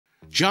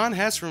John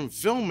Hess from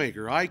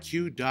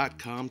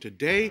FilmmakerIQ.com.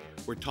 Today,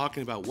 we're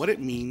talking about what it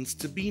means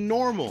to be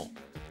normal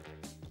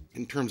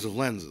in terms of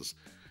lenses.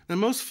 Now,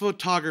 most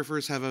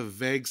photographers have a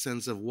vague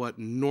sense of what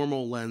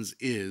normal lens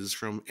is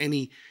from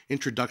any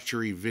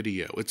introductory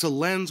video. It's a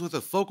lens with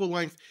a focal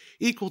length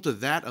equal to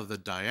that of the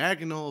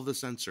diagonal of the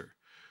sensor.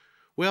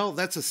 Well,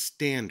 that's a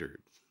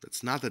standard.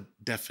 That's not the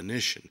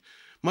definition.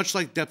 Much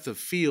like depth of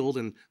field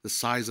and the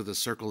size of the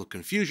circle of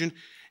confusion,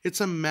 it's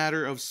a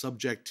matter of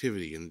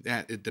subjectivity, and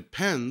that it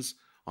depends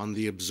on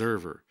the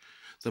observer.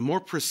 The more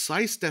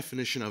precise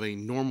definition of a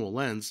normal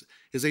lens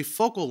is a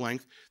focal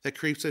length that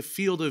creates a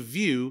field of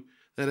view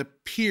that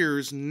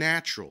appears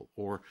natural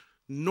or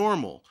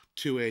normal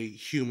to a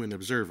human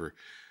observer.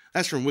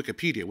 That's from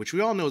Wikipedia, which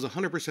we all know is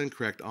 100%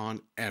 correct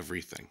on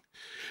everything.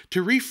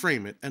 To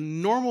reframe it, a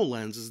normal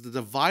lens is the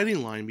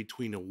dividing line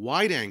between a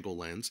wide-angle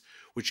lens,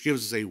 which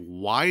gives us a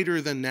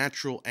wider than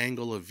natural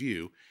angle of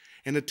view,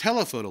 and a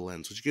telephoto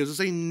lens, which gives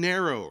us a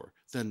narrower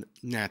than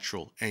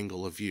natural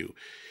angle of view.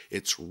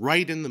 It's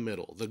right in the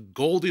middle, the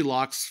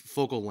Goldilocks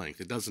focal length.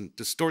 It doesn't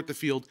distort the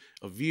field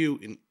of view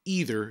in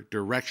either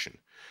direction.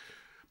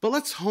 But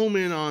let's home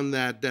in on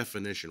that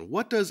definition.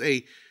 What does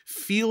a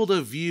field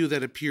of view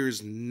that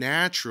appears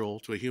natural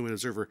to a human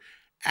observer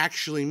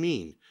actually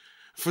mean?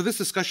 For this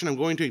discussion, I'm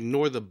going to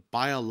ignore the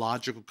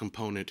biological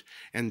component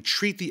and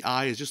treat the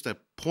eye as just a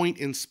point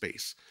in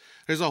space.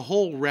 There's a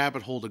whole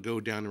rabbit hole to go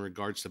down in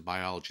regards to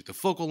biology. The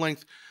focal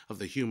length of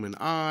the human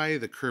eye,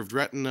 the curved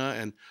retina,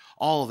 and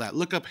all of that.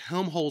 Look up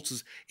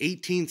Helmholtz's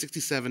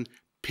 1867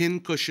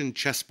 pincushion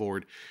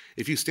chessboard.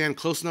 If you stand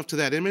close enough to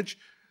that image,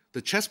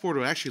 the chessboard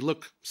will actually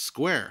look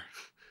square.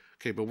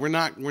 Okay, but we're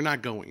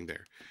not going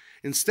there.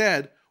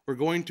 Instead, we're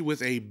going to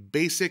with a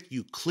basic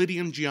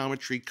Euclidean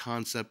geometry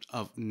concept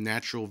of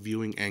natural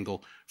viewing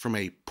angle from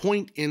a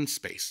point in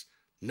space.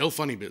 No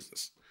funny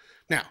business.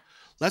 Now,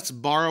 let's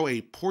borrow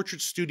a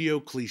portrait studio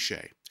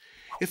cliche.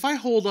 If I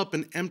hold up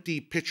an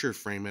empty picture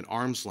frame at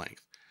arm's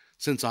length,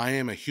 since I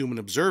am a human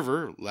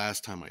observer,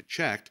 last time I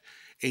checked,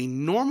 a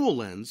normal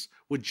lens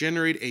would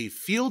generate a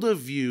field of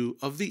view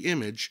of the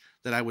image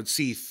that I would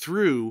see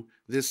through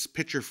this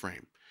picture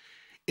frame.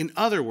 In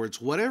other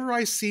words, whatever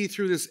I see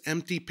through this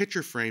empty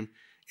picture frame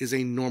is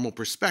a normal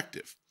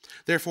perspective.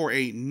 Therefore,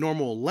 a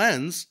normal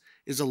lens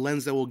is a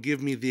lens that will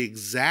give me the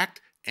exact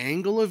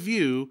angle of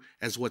view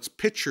as what's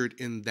pictured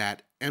in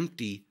that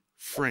empty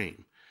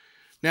frame.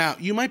 Now,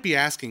 you might be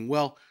asking,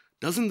 well,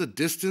 doesn't the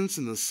distance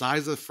and the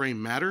size of the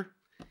frame matter?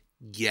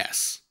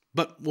 Yes,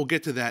 but we'll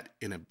get to that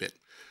in a bit.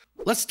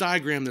 Let's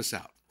diagram this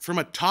out. From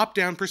a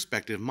top-down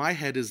perspective, my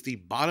head is the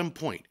bottom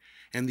point,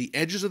 and the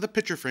edges of the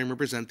picture frame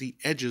represent the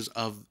edges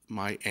of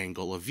my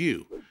angle of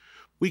view.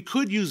 We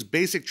could use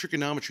basic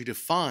trigonometry to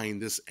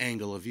find this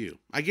angle of view.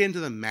 I get into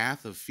the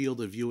math of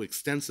field of view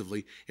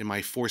extensively in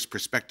my forced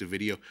perspective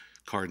video,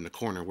 card in the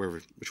corner,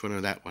 which one or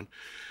that one.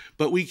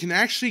 But we can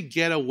actually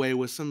get away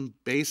with some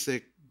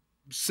basic,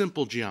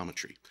 simple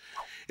geometry.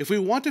 If we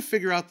want to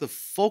figure out the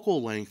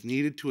focal length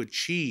needed to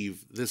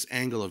achieve this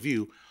angle of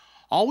view,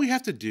 all we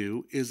have to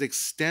do is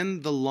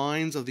extend the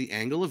lines of the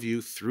angle of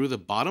view through the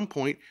bottom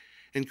point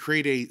and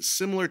create a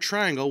similar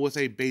triangle with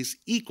a base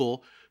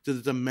equal to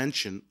the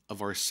dimension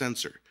of our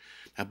sensor.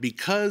 Now,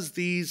 because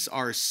these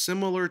are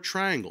similar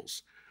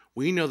triangles,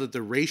 we know that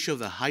the ratio of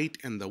the height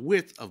and the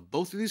width of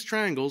both of these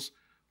triangles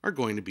are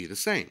going to be the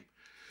same.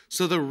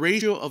 So the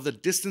ratio of the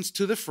distance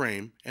to the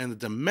frame and the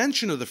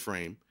dimension of the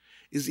frame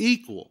is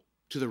equal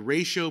to the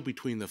ratio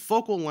between the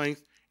focal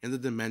length and the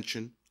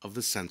dimension of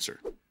the sensor.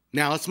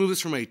 Now let's move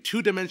this from a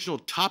two-dimensional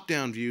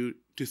top-down view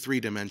to 3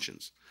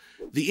 dimensions.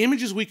 The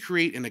images we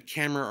create in a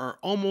camera are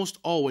almost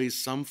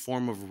always some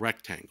form of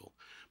rectangle,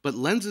 but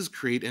lenses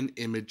create an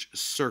image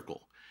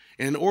circle.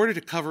 And in order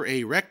to cover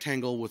a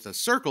rectangle with a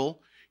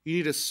circle, you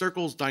need a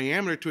circle's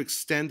diameter to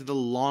extend to the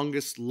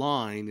longest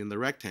line in the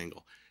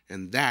rectangle,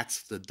 and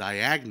that's the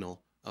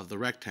diagonal of the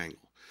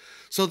rectangle.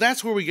 So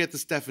that's where we get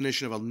this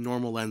definition of a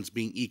normal lens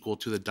being equal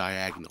to the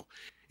diagonal.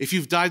 If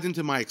you've dived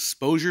into my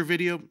exposure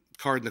video,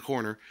 card in the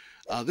corner,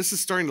 this is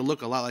starting to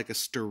look a lot like a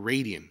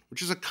steradian,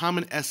 which is a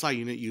common SI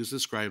unit used to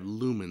describe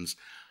lumens.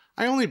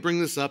 I only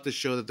bring this up to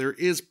show that there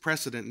is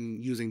precedent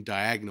in using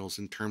diagonals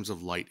in terms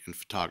of light in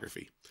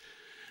photography.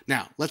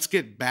 Now, let's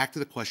get back to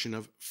the question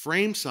of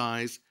frame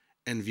size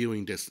and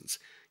viewing distance.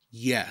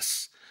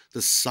 Yes,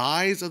 the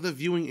size of the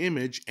viewing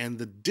image and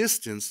the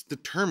distance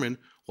determine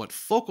what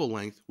focal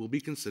length will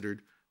be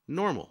considered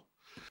normal.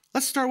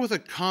 Let's start with a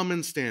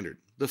common standard,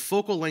 the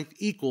focal length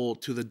equal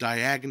to the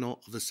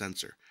diagonal of the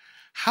sensor.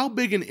 How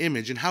big an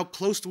image and how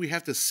close do we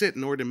have to sit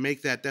in order to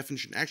make that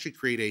definition actually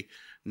create a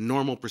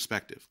normal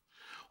perspective?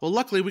 Well,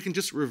 luckily, we can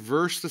just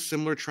reverse the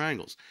similar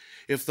triangles.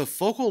 If the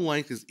focal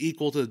length is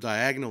equal to the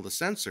diagonal of the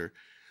sensor,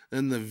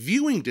 then the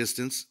viewing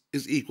distance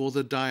is equal to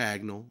the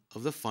diagonal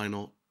of the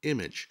final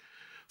image.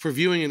 For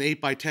viewing an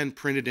 8x10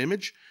 printed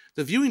image,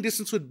 the viewing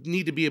distance would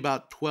need to be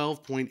about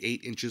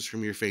 12.8 inches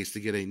from your face to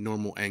get a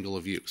normal angle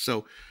of view.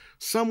 So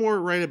somewhere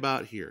right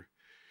about here.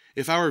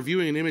 If I were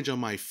viewing an image on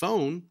my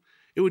phone,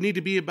 it would need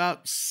to be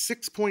about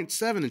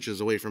 6.7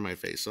 inches away from my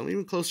face, so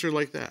even closer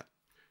like that.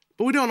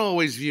 But we don't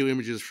always view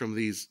images from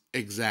these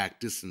exact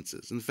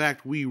distances. In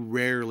fact, we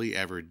rarely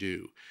ever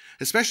do,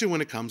 especially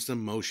when it comes to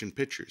motion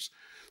pictures.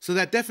 So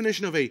that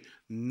definition of a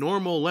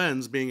normal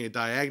lens being a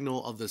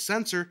diagonal of the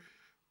sensor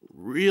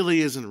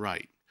really isn't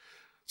right.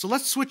 So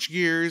let's switch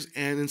gears,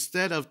 and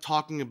instead of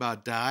talking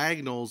about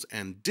diagonals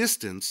and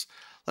distance,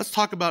 let's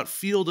talk about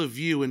field of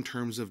view in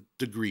terms of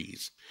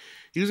degrees.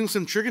 Using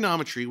some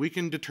trigonometry, we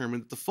can determine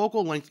that the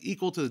focal length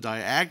equal to the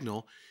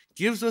diagonal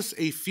gives us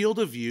a field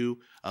of view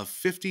of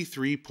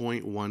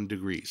 53.1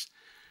 degrees.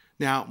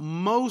 Now,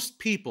 most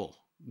people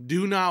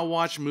do not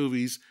watch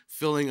movies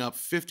filling up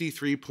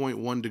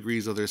 53.1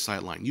 degrees of their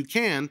sightline. You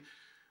can,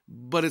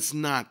 but it's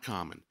not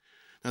common.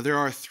 Now, there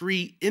are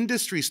 3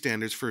 industry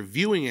standards for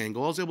viewing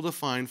angle I was able to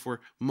find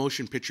for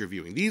motion picture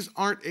viewing. These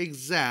aren't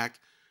exact,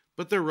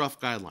 but they're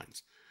rough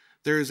guidelines.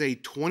 There is a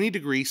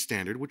 20-degree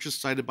standard, which is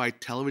cited by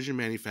television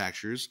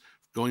manufacturers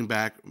going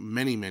back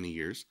many, many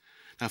years.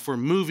 Now, for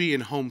movie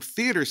and home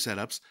theater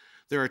setups,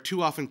 there are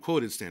 2 often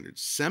quoted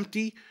standards.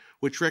 SMPTE,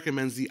 which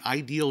recommends the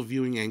ideal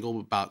viewing angle of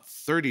about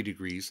 30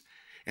 degrees,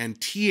 and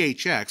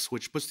THX,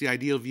 which puts the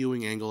ideal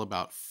viewing angle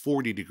about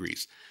 40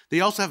 degrees.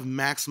 They also have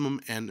maximum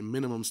and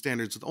minimum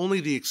standards, with only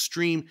the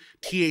extreme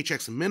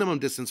THX minimum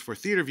distance for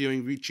theater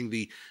viewing reaching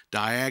the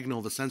diagonal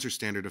of the sensor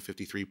standard of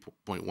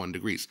 53.1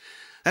 degrees.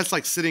 That's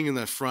like sitting in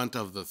the front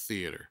of the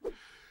theater.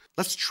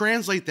 Let's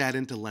translate that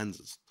into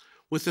lenses.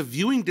 With a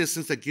viewing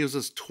distance that gives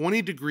us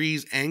 20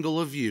 degrees angle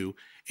of view,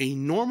 a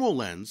normal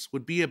lens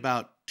would be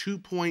about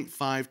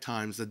 2.5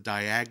 times the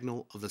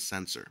diagonal of the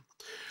sensor.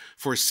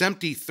 For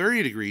SMPTE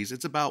 30 degrees,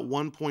 it's about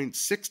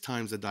 1.6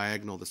 times the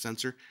diagonal of the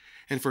sensor,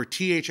 and for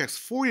THX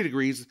 40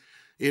 degrees,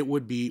 it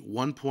would be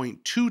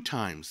 1.2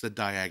 times the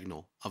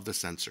diagonal of the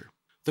sensor.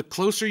 The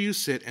closer you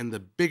sit and the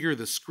bigger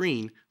the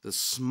screen, the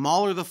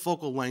smaller the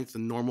focal length the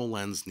normal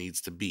lens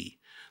needs to be.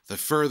 The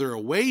further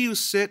away you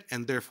sit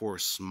and therefore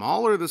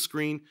smaller the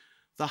screen,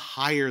 the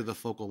higher the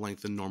focal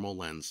length the normal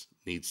lens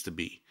needs to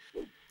be.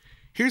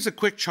 Here's a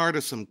quick chart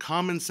of some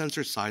common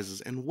sensor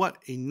sizes and what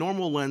a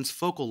normal lens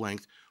focal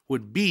length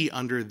would be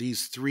under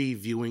these 3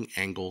 viewing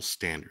angle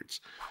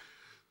standards.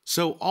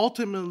 So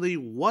ultimately,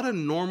 what a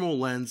normal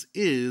lens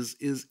is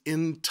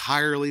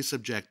entirely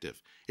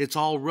subjective. It's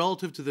all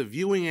relative to the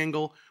viewing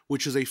angle,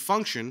 which is a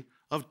function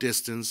of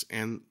distance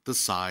and the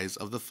size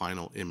of the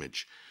final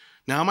image.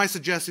 Now, am I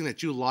suggesting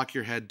that you lock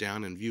your head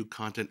down and view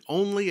content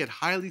only at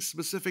highly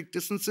specific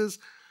distances?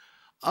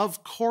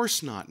 Of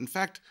course not. In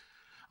fact,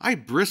 I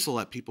bristle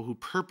at people who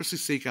purposely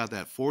seek out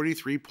that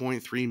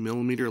 43.3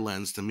 millimeter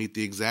lens to meet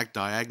the exact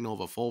diagonal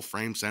of a full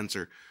frame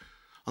sensor.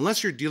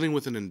 Unless you're dealing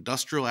with an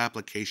industrial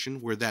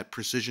application where that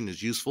precision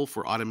is useful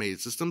for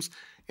automated systems,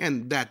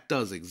 and that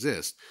does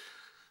exist,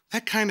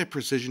 that kind of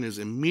precision is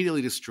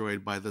immediately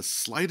destroyed by the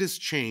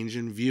slightest change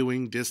in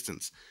viewing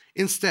distance.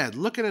 Instead,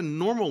 look at a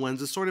normal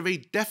lens as sort of a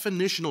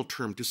definitional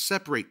term to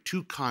separate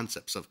 2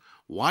 concepts of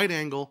wide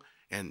angle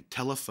and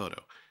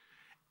telephoto.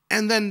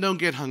 And then don't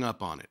get hung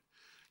up on it.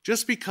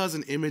 Just because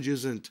an image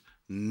isn't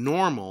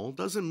normal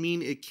doesn't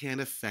mean it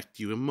can't affect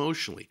you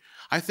emotionally.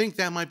 I think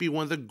that might be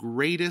one of the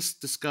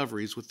greatest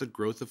discoveries with the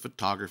growth of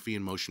photography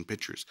and motion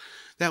pictures,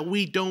 that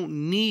we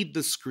don't need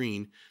the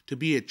screen to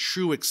be a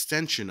true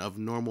extension of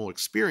normal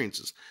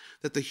experiences,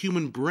 that the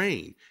human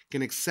brain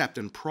can accept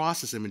and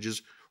process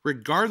images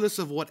regardless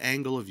of what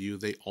angle of view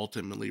they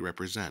ultimately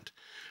represent.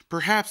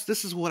 Perhaps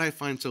this is what I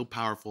find so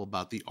powerful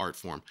about the art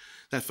form,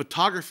 that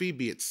photography,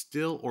 be it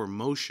still or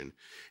motion,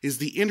 is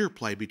the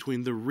interplay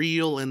between the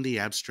real and the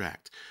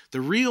abstract.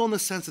 The real in the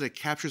sense that it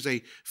captures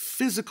a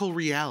physical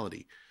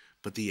reality,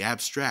 but the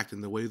abstract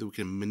in the way that we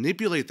can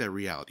manipulate that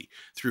reality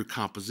through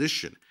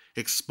composition,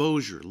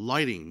 exposure,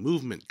 lighting,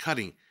 movement,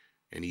 cutting,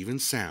 and even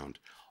sound,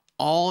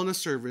 all in a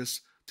service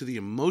to the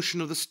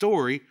emotion of the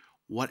story,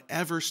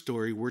 whatever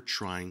story we're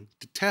trying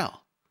to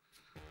tell.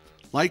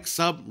 Like,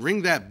 sub,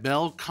 ring that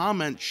bell,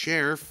 comment,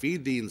 share,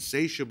 feed the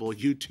insatiable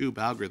YouTube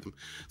algorithm.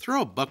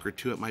 Throw a buck or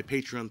 2 at my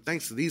Patreon.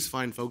 Thanks to these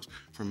fine folks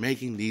for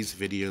making these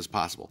videos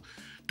possible.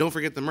 Don't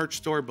forget the merch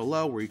store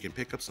below where you can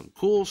pick up some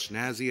cool,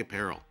 snazzy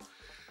apparel.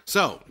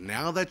 So,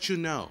 now that you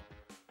know,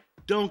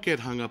 don't get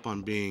hung up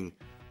on being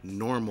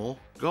normal.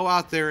 Go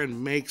out there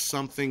and make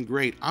something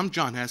great. I'm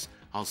John Hess.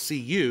 I'll see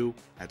you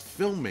at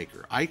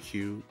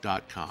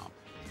filmmakeriq.com.